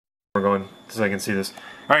We're going so I can see this.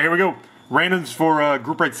 All right, here we go. Randoms for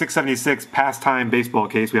group break 676 Pastime baseball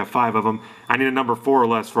case. We have 5 of them. I need a number 4 or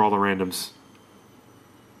less for all the randoms.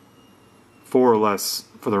 4 or less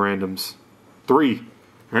for the randoms. 3.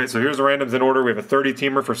 All right, so here's the randoms in order. We have a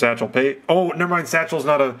 30-teamer for Satchel Pate. Oh, never mind. Satchel's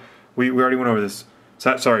not a... We already went over this.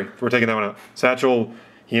 Sorry, we're taking that one out. Satchel,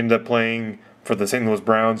 he ended up playing for the St. Louis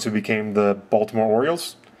Browns, who became the Baltimore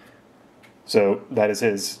Orioles. So that is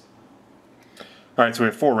his. All right, so we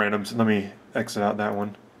have 4 randoms. Let me exit out that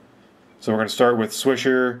one. So we're going to start with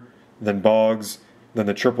Swisher, then Boggs, then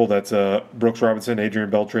the triple that's Brooks Robinson,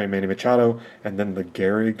 Adrian Beltre, and Manny Machado, and then the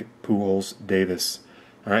Gehrig, Pujols, Davis.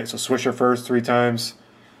 All right, so Swisher first 3 times.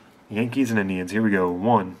 Yankees and Indians. Here we go.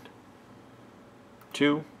 1,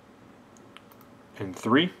 2, and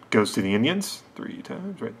 3. Goes to the Indians. 3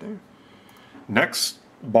 times right there. Next,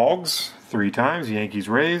 Boggs. 3 times. Yankees,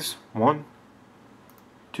 Rays. 1,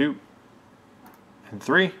 2, and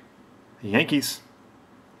 3. The Yankees.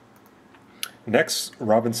 Next,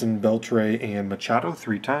 Robinson, Beltre, and Machado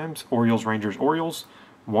 3 times. Orioles, Rangers, Orioles.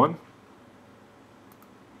 1,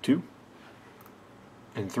 2,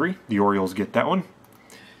 and 3. The Orioles get that one.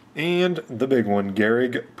 And the big one,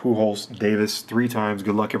 Gehrig, Pujols, Davis 3 times.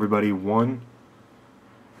 Good luck, everybody. 1,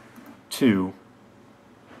 2,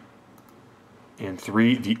 and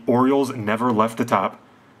 3. The Orioles never left the top.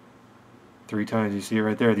 3 times. You see it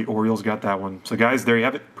right there. The Orioles got that one. So, guys, there you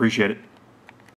have it. Appreciate it.